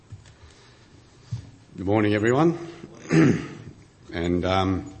Good morning, everyone.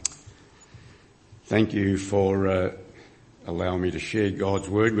 And thank you for allowing me to share God's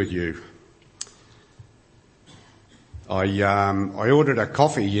Word with you. I ordered a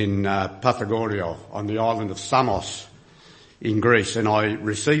coffee in Pythagoria on the island of Samos in Greece, and I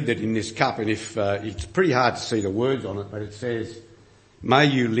received it in this cup, and it's pretty hard to see the words on it, but it says, "May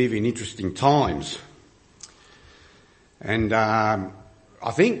you live in interesting times." And I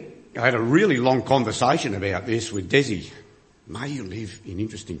think I had a really long conversation about this with Desi. May you live in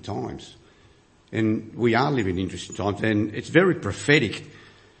interesting times. And we are living in interesting times, and it's very prophetic.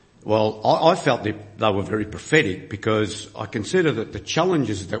 Well, I felt that they were very prophetic because I consider that the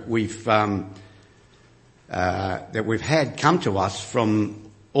challenges that we've had come to us from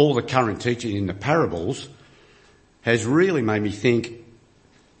all the current teaching in the parables has really made me think,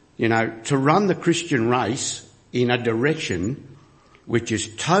 to run the Christian race in a direction which is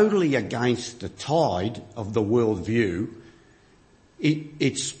totally against the tide of the worldview,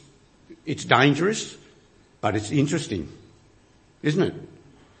 it's dangerous, but it's interesting, isn't it?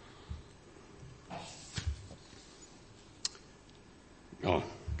 Oh,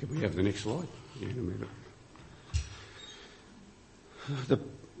 can we have the next slide? Yeah,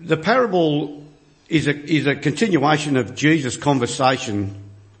 the parable is a continuation of Jesus' conversation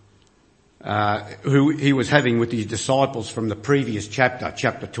who he was having with his disciples from the previous chapter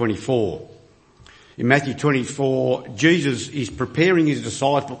 24. In Matthew 24, Jesus is preparing his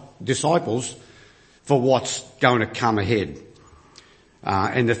disciples for what's going to come ahead,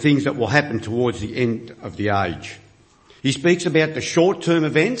 and the things that will happen towards the end of the age. He speaks about the short-term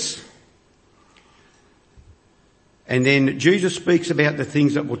events, and then Jesus speaks about the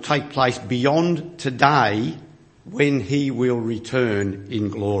things that will take place beyond today when he will return in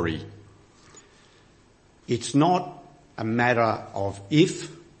glory. It's not a matter of if,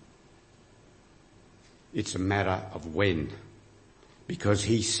 it's a matter of when, because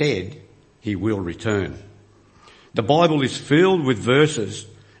he said he will return. The Bible is filled with verses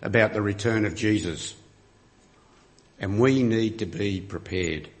about the return of Jesus, and we need to be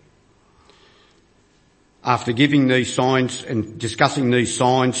prepared. After giving these signs and discussing these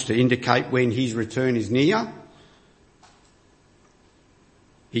signs to indicate when his return is near,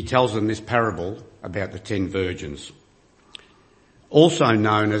 he tells them this parable about the 10 virgins, also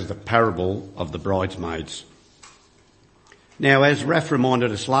known as the parable of the bridesmaids. Now, as Raph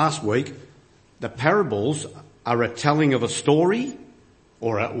reminded us last week, the parables are a telling of a story,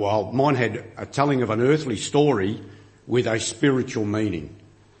 mine had a telling of an earthly story with a spiritual meaning,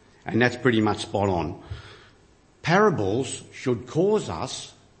 and that's pretty much spot on. Parables should cause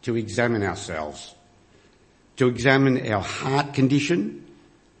us to examine ourselves, to examine our heart condition,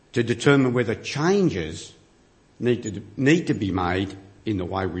 to determine whether changes need to be made in the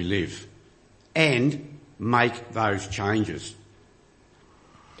way we live, and make those changes.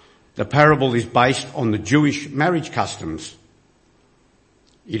 The parable is based on the Jewish marriage customs.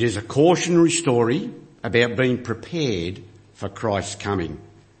 It is a cautionary story about being prepared for Christ's coming.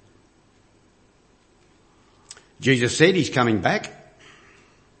 Jesus said he's coming back,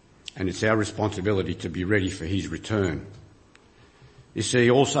 and it's our responsibility to be ready for his return. You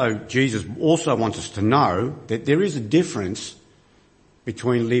see, Jesus also wants us to know that there is a difference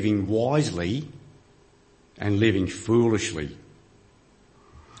between living wisely and living foolishly.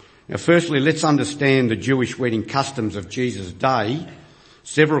 Now, firstly, let's understand the Jewish wedding customs of Jesus' day.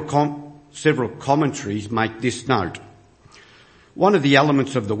 Several commentaries make this note. One of the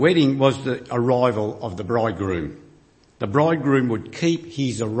elements of the wedding was the arrival of the bridegroom. The bridegroom would keep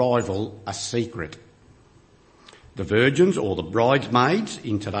his arrival a secret. The virgins, or the bridesmaids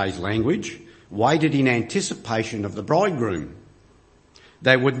in today's language, waited in anticipation of the bridegroom.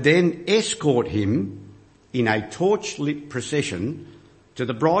 They would then escort him in a torch-lit procession to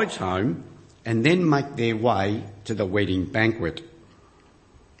the bride's home and then make their way to the wedding banquet.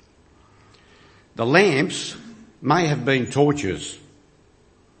 The lamps may have been torches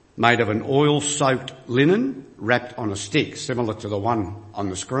made of an oil-soaked linen wrapped on a stick, similar to the one on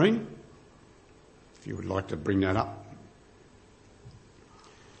the screen, if you would like to bring that up.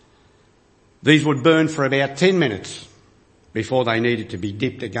 These would burn for about 10 minutes before they needed to be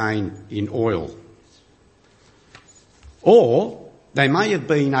dipped again in oil. Or they may have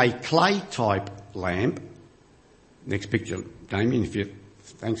been a clay-type lamp. Next picture, Damien,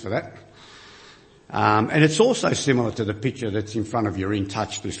 thanks for that. And it's also similar to the picture that's in front of you in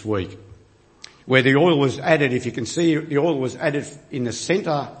Touch this week, where the oil was added. If you can see, the oil was added in the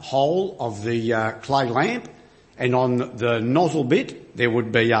centre hole of the clay lamp, and on the nozzle bit there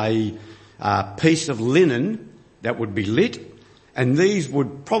would be a piece of linen that would be lit, And these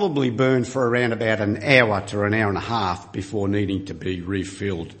would probably burn for around about an hour to an hour and a half before needing to be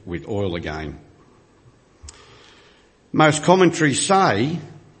refilled with oil again. Most commentaries say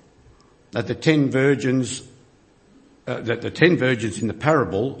that the 10 virgins in the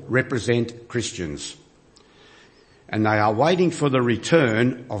parable represent Christians, and they are waiting for the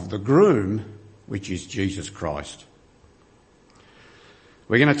return of the groom, which is Jesus Christ.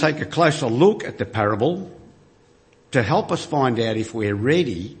 We're going to take a closer look at the parable to help us find out if we're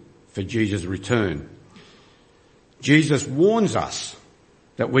ready for Jesus' return. Jesus warns us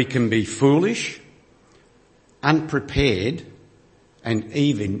that we can be foolish, unprepared, and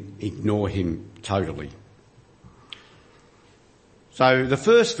even ignore him totally. So the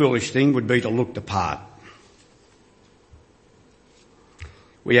first foolish thing would be to look the part.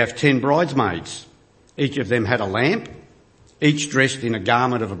 We have 10 bridesmaids. Each of them had a lamp, each dressed in a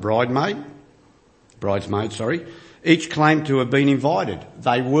garment of a bridesmaid. Each claimed to have been invited.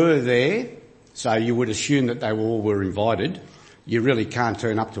 They were there, so you would assume that they all were invited. You really can't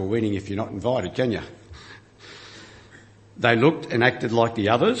turn up to a wedding if you're not invited, can you? They looked and acted like the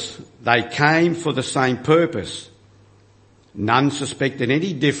others. They came for the same purpose. None suspected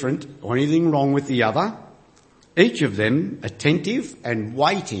any different or anything wrong with the other. Each of them attentive and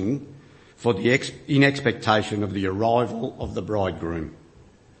waiting for in expectation of the arrival of the bridegroom.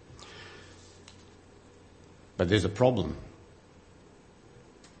 But there's a problem.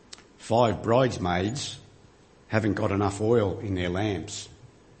 5 bridesmaids haven't got enough oil in their lamps.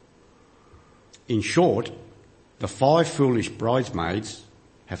 In short, the 5 foolish bridesmaids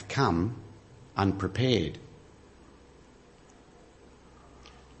have come unprepared.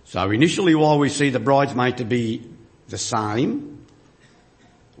 So initially, while we see the bridesmaid to be the same,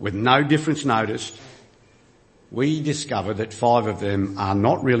 with no difference noticed, we discover that 5 of them are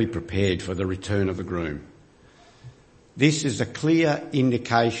not really prepared for the return of the groom. This is a clear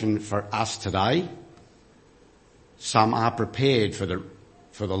indication for us today. Some are prepared for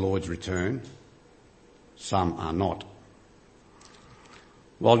the Lord's return. Some are not.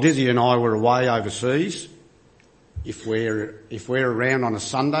 While Dizzy and I were away overseas, if we're around on a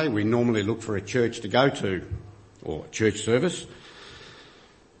Sunday, we normally look for a church to go to, or church service.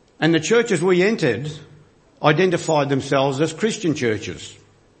 And the churches we entered identified themselves as Christian churches.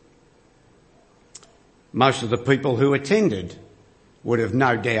 Most of the people who attended would have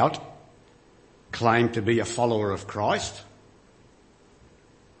no doubt claimed to be a follower of Christ.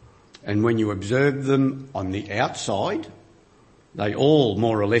 And when you observed them on the outside, they all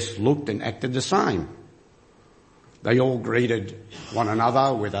more or less looked and acted the same. They all greeted one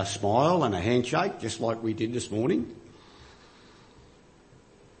another with a smile and a handshake, just like we did this morning.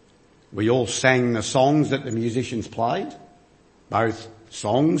 We all sang the songs that the musicians played, both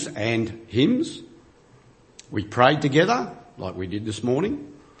songs and hymns. We prayed together, like we did this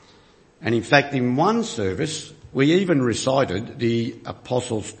morning. And in fact, in one service, we even recited the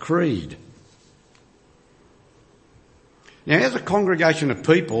Apostles' Creed. Now, as a congregation of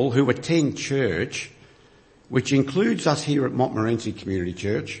people who attend church, which includes us here at Montmorency Community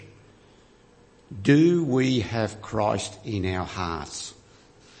Church, do we have Christ in our hearts?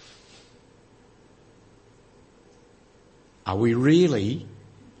 Are we really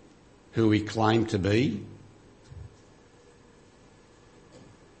who we claim to be?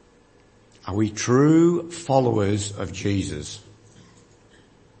 Are we true followers of Jesus?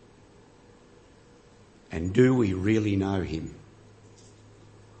 And do we really know him?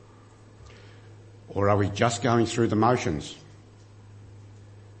 Or are we just going through the motions?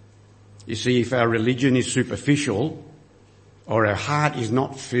 You see, if our religion is superficial or our heart is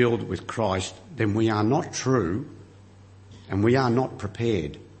not filled with Christ, then we are not true and we are not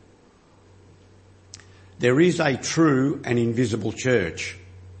prepared. There is a true and invisible church.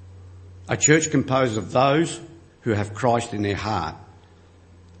 A church composed of those who have Christ in their heart.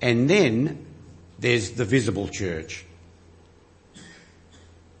 And then there's the visible church,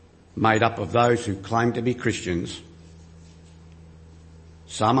 made up of those who claim to be Christians.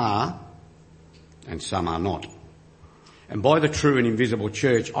 Some are, and some are not. And by the true and invisible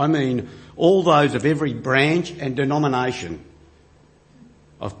church, I mean all those of every branch and denomination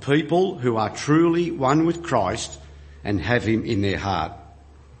of people who are truly one with Christ and have him in their heart.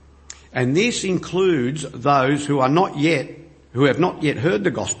 And this includes those who have not yet heard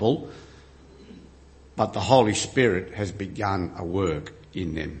the gospel, but the Holy Spirit has begun a work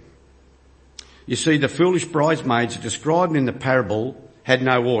in them. You see, the foolish bridesmaids described in the parable had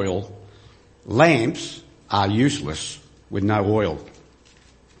no oil. Lamps are useless with no oil.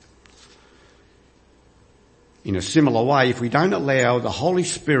 In a similar way, if we don't allow the Holy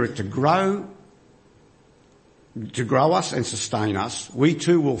Spirit to grow to grow us and sustain us, we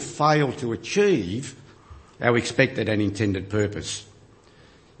too will fail to achieve our expected and intended purpose.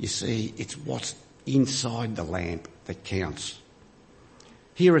 You see, it's what's inside the lamp that counts.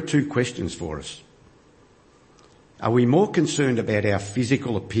 Here are two questions for us. Are we more concerned about our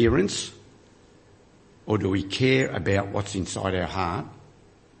physical appearance, or do we care about what's inside our heart?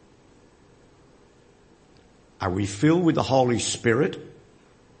 Are we filled with the Holy Spirit,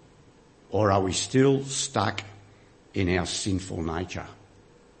 or are we still stuck in our sinful nature?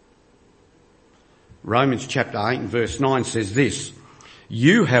 Romans chapter 8 and verse 9 says this,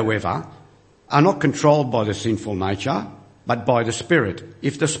 "You, however, are not controlled by the sinful nature, but by the Spirit,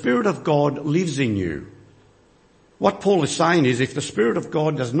 if the Spirit of God lives in you." What Paul is saying is, if the Spirit of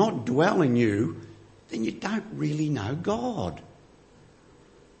God does not dwell in you, then you don't really know God.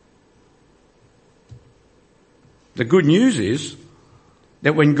 The good news is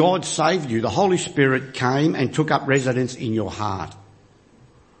that when God saved you, the Holy Spirit came and took up residence in your heart.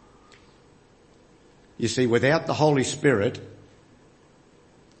 You see, without the Holy Spirit,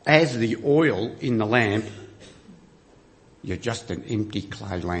 as the oil in the lamp, you're just an empty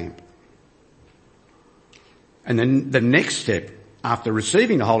clay lamp. And then the next step after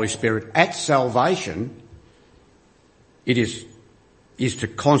receiving the Holy Spirit at salvation, it is to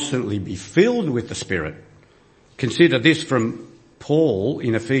constantly be filled with the Spirit. Consider this from Paul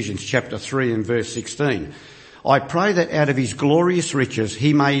in Ephesians chapter 3 and verse 16. "I pray that out of his glorious riches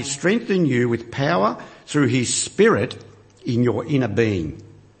he may strengthen you with power through his Spirit in your inner being."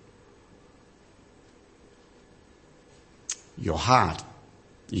 Your heart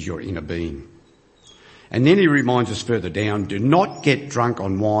is your inner being. And then he reminds us further down, "Do not get drunk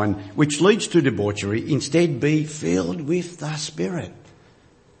on wine, which leads to debauchery. Instead, be filled with the Spirit."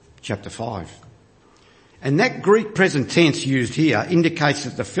 Chapter 5. And that Greek present tense used here indicates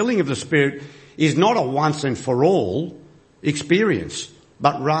that the filling of the Spirit is not a once and for all experience,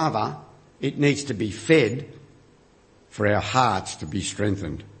 but rather it needs to be fed for our hearts to be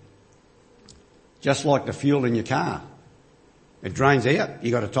strengthened. Just like the fuel in your car. It drains out,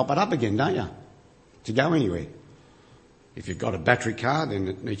 you got to top it up again, don't you? To go anywhere. If you've got a battery car, then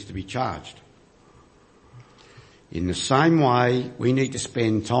it needs to be charged. In the same way, we need to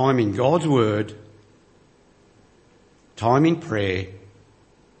spend time in God's Word, time in prayer,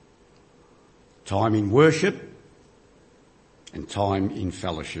 time in worship, and time in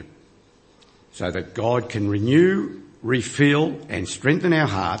fellowship, so that God can renew, refill, and strengthen our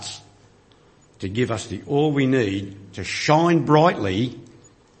hearts to give us the all we need to shine brightly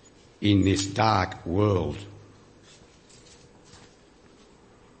in this dark world.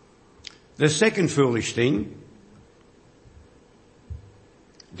 The second foolish thing,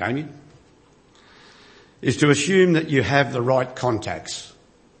 Damien, is to assume that you have the right contacts.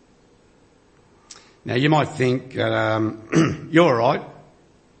 Now you might think you're all right.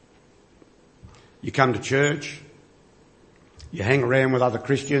 You come to church, you hang around with other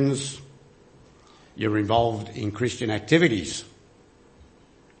Christians, you're involved in Christian activities.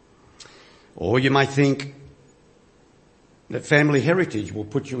 Or you may think that family heritage will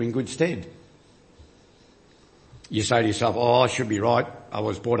put you in good stead. You say to yourself, "Oh, I should be right. I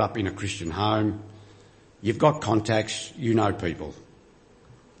was brought up in a Christian home." You've got contacts, you know people.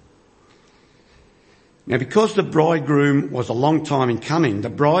 Now, because the bridegroom was a long time in coming, the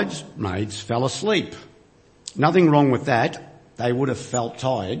bridesmaids fell asleep. Nothing wrong with that. They would have felt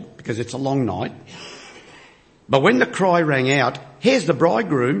tired because it's a long night. But when the cry rang out, "Here's the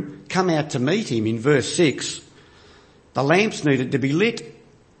bridegroom, come out to meet him," in verse 6, the lamps needed to be lit.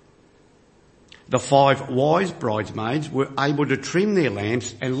 The 5 wise bridesmaids were able to trim their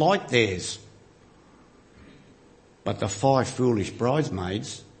lamps and light theirs. But the 5 foolish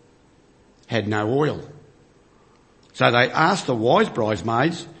bridesmaids had no oil. So they asked the wise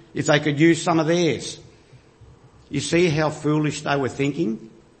bridesmaids if they could use some of theirs. You see how foolish they were thinking?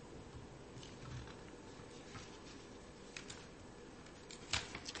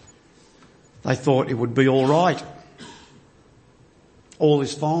 They thought it would be all right. All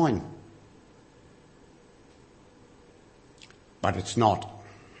is fine. But it's not.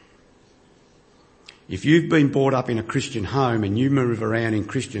 If you've been brought up in a Christian home and you move around in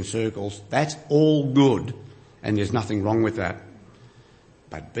Christian circles, that's all good and there's nothing wrong with that.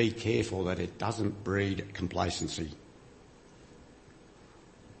 But be careful that it doesn't breed complacency.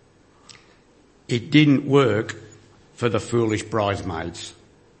 It didn't work for the foolish bridesmaids.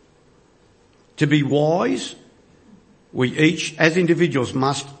 To be wise, we each, as individuals,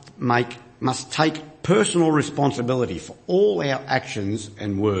 must take personal responsibility for all our actions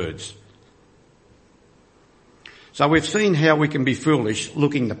and words. So we've seen how we can be foolish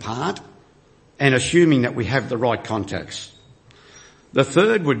looking the part and assuming that we have the right contacts. The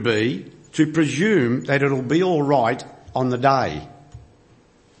third would be to presume that it'll be all right on the day.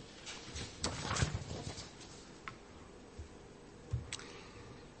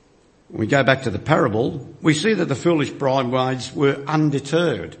 When we go back to the parable, we see that the foolish bridesmaids were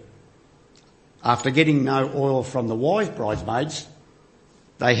undeterred. After getting no oil from the wise bridesmaids,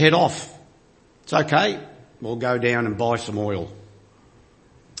 they head off. It's okay, we'll go down and buy some oil.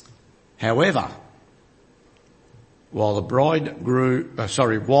 However, while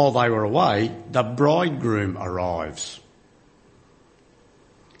they were away, the bridegroom arrives.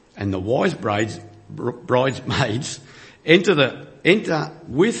 And the wise bridesmaids enter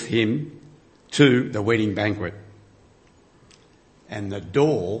with him to the wedding banquet. And the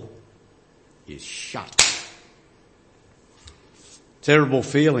door is shut. Terrible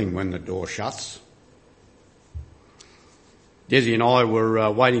feeling when the door shuts. Desi and I were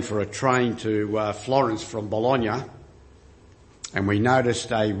waiting for a train to Florence from Bologna, and we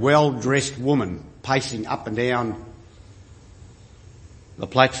noticed a well-dressed woman pacing up and down the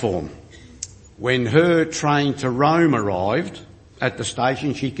platform. When her train to Rome arrived at the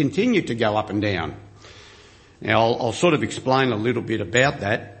station, she continued to go up and down. Now, I'll sort of explain a little bit about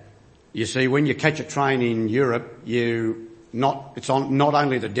that. You see, when you catch a train in Europe, it's on not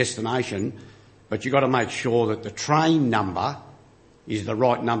only the destination, but you've got to make sure that the train number is the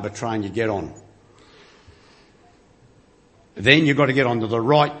right number train you get on. Then you've got to get onto the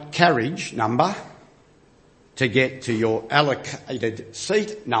right carriage number to get to your allocated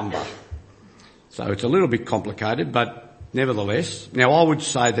seat number. So it's a little bit complicated, but nevertheless. Now, I would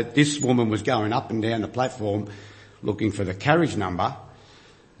say that this woman was going up and down the platform looking for the carriage number.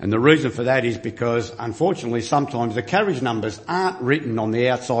 And the reason for that is because, unfortunately, sometimes the carriage numbers aren't written on the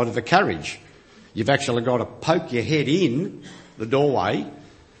outside of the carriage. You've actually got to poke your head in the doorway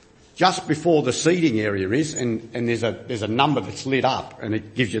just before the seating area is, and there's a number that's lit up, and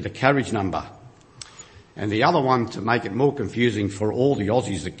it gives you the carriage number. And the other one, to make it more confusing for all the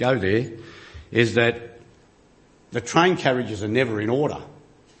Aussies that go there, is that the train carriages are never in order.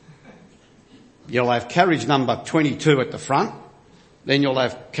 You'll have carriage number 22 at the front, then you'll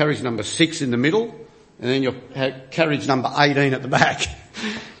have carriage number 6 in the middle, and then you'll have carriage number 18 at the back.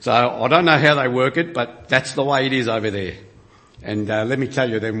 So I don't know how they work it, but that's the way it is over there. And let me tell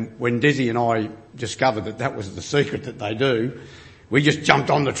you, then, when Desi and I discovered that was the secret that they do, we just jumped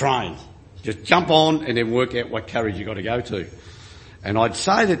on the train. Just jump on and then work out what carriage you got to go to. And I'd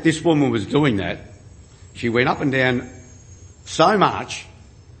say that this woman was doing that. She went up and down so much,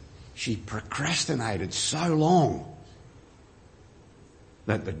 she procrastinated so long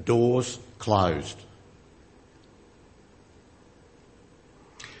that the doors closed.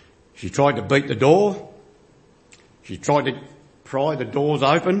 She tried to beat the door. She tried to pry the doors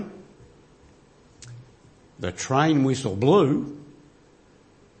open. The train whistle blew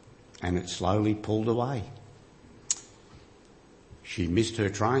and it slowly pulled away. She missed her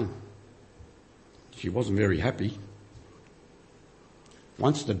train. She wasn't very happy.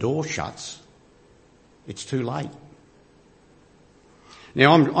 Once the door shuts, it's too late.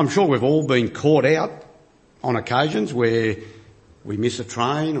 Now, I'm sure we've all been caught out on occasions where we miss a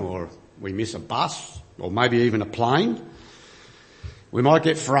train or we miss a bus or maybe even a plane. We might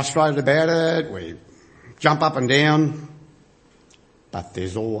get frustrated about it, we jump up and down, but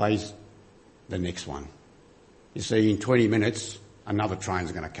there's always the next one. You see, in 20 minutes, another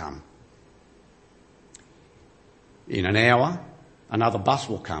train's going to come. In an hour, another bus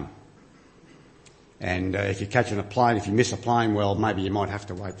will come. And if you're catching a plane, if you miss a plane, well, maybe you might have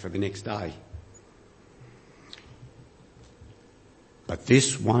to wait for the next day. But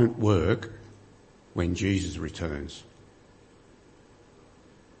this won't work when Jesus returns.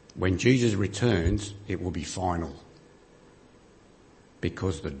 When Jesus returns, it will be final.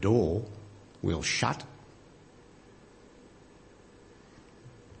 Because the door will shut.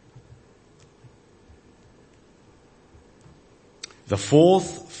 The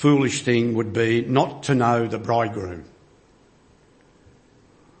fourth foolish thing would be not to know the bridegroom.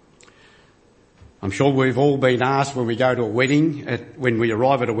 I'm sure we've all been asked when we go to a wedding, when we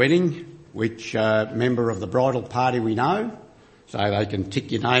arrive at a wedding, which member of the bridal party we know, so they can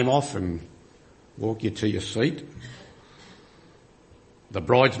tick your name off and walk you to your seat. The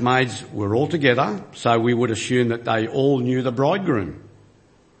bridesmaids were all together, so we would assume that they all knew the bridegroom.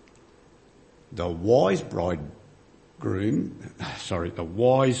 The wise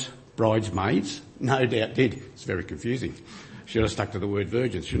bridesmaids no doubt did. It's very confusing. Should have stuck to the word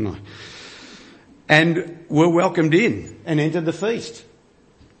virgins, shouldn't I? And were welcomed in and entered the feast.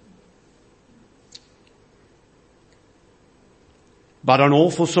 But an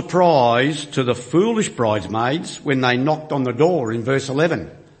awful surprise to the foolish bridesmaids when they knocked on the door in verse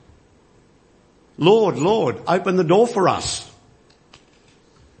 11. Lord, Lord, open the door for us.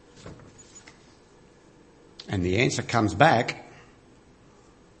 And the answer comes back,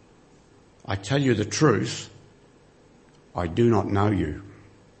 I tell you the truth, I do not know you.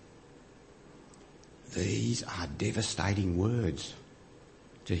 These are devastating words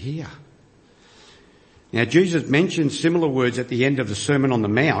to hear. Now Jesus mentions similar words at the end of the Sermon on the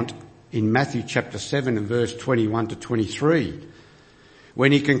Mount in Matthew chapter 7 and verse 21 to 23,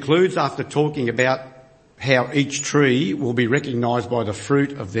 when he concludes after talking about how each tree will be recognised by the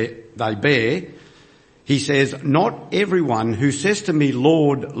fruit of they bear. He says, not everyone who says to me,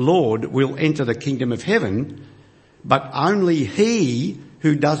 Lord, Lord, will enter the kingdom of heaven, but only he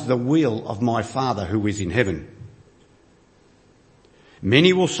who does the will of my Father who is in heaven.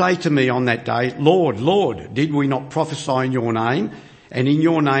 Many will say to me on that day, Lord, Lord, did we not prophesy in your name, and in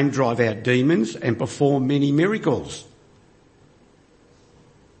your name drive out demons and perform many miracles?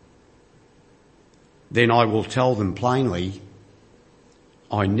 Then I will tell them plainly,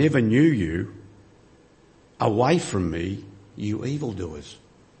 I never knew you. Away from me, you evildoers.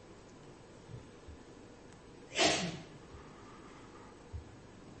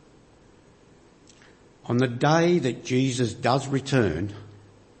 On the day that Jesus does return,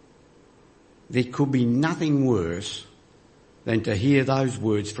 there could be nothing worse than to hear those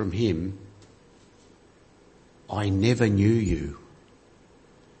words from him, I never knew you.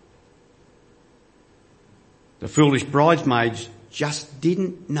 The foolish bridesmaids just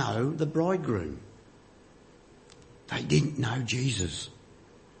didn't know the bridegroom. They didn't know Jesus.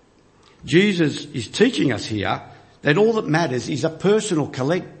 Jesus is teaching us here that all that matters is a personal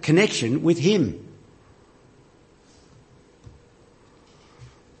connection with him.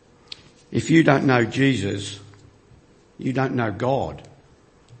 If you don't know Jesus, you don't know God.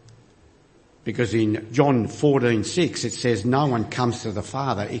 Because in John 14:6 it says, no one comes to the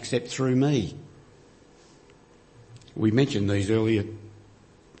Father except through me. We mentioned these earlier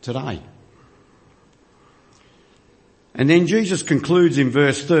today. And then Jesus concludes in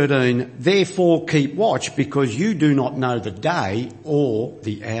verse 13, therefore keep watch because you do not know the day or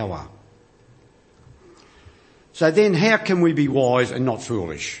the hour. So then how can we be wise and not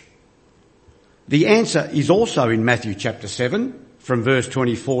foolish? The answer is also in Matthew chapter 7 from verse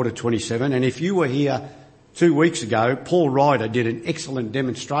 24 to 27. And if you were here 2 weeks ago, Paul Ryder did an excellent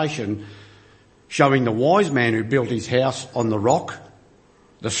demonstration showing the wise man who built his house on the rock,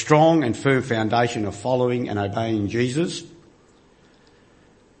 the strong and firm foundation of following and obeying Jesus,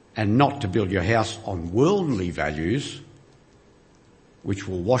 and not to build your house on worldly values, which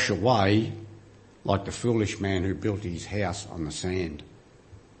will wash away like the foolish man who built his house on the sand.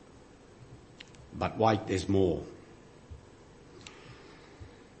 But wait, there's more.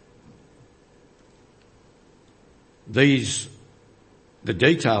 The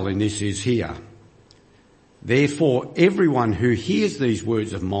detail in this is here. Therefore, everyone who hears these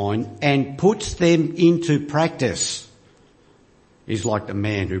words of mine and puts them into practice is like the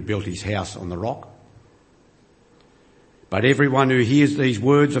man who built his house on the rock. But everyone who hears these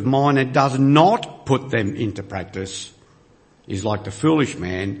words of mine and does not put them into practice is like the foolish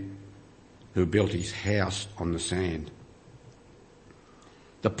man who built his house on the sand.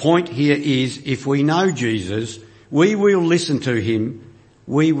 The point here is, if we know Jesus, we will listen to him,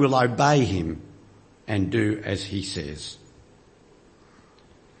 we will obey him, and do as he says.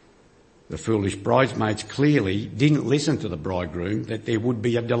 The foolish bridesmaids clearly didn't listen to the bridegroom that there would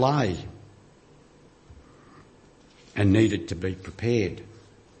be a delay and needed to be prepared.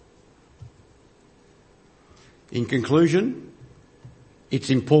 In conclusion, it's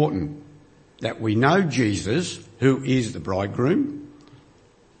important that we know Jesus, who is the bridegroom,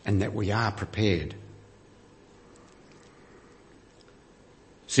 and that we are prepared.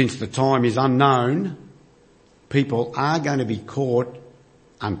 Since the time is unknown, people are going to be caught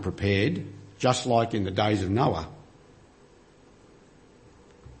unprepared, just like in the days of Noah.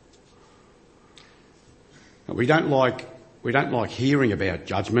 We don't like hearing about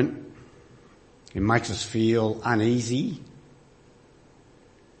judgment. It makes us feel uneasy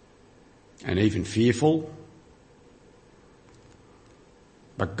and even fearful.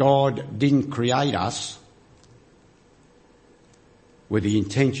 But God didn't create us with the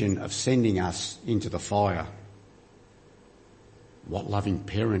intention of sending us into the fire. What loving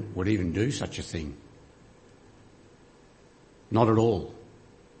parent would even do such a thing? Not at all.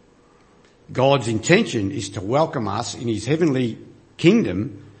 God's intention is to welcome us in his heavenly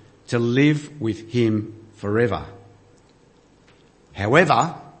kingdom to live with him forever.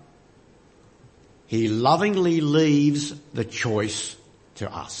 However, he lovingly leaves the choice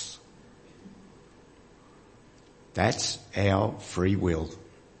to us. That's our free will.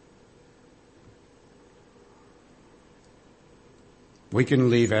 We can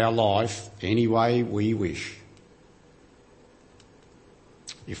live our life any way we wish.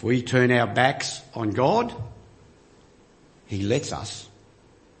 If we turn our backs on God, he lets us,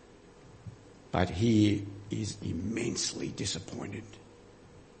 but he is immensely disappointed.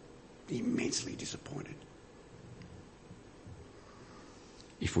 Immensely disappointed.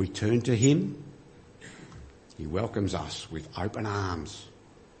 If we turn to him, he welcomes us with open arms.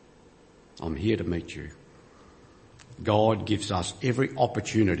 I'm here to meet you. God gives us every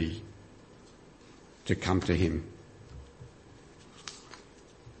opportunity to come to him.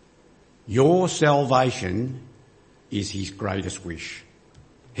 Your salvation is his greatest wish.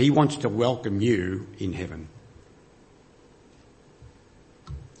 He wants to welcome you in heaven.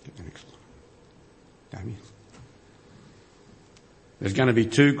 Get the next slide. Damien. There's going to be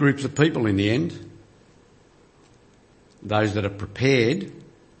two groups of people in the end. Those that are prepared,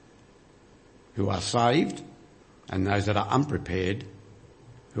 who are saved, and those that are unprepared,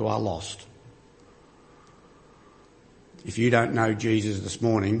 who are lost. If you don't know Jesus this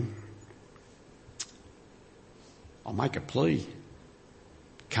morning, I'll make a plea.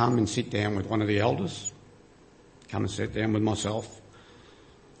 Come and sit down with one of the elders. Come and sit down with myself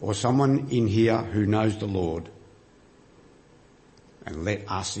or someone in here who knows the Lord, and let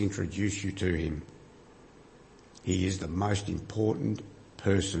us introduce you to him. He is the most important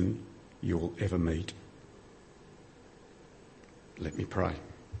person you will ever meet. Let me pray.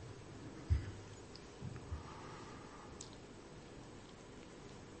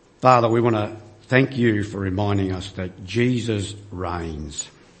 Father, we want to thank you for reminding us that Jesus reigns.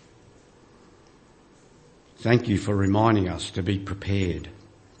 Thank you for reminding us to be prepared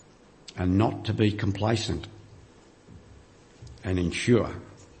and not to be complacent, and ensure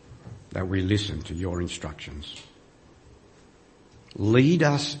that we listen to your instructions. Lead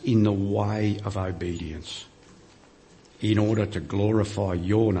us in the way of obedience in order to glorify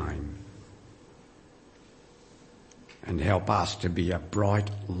your name, and help us to be a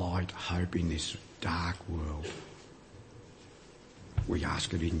bright light hope in this dark world. We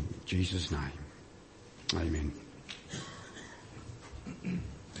ask it in Jesus' name. Amen.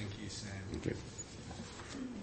 Thank you, Sam. Thank you.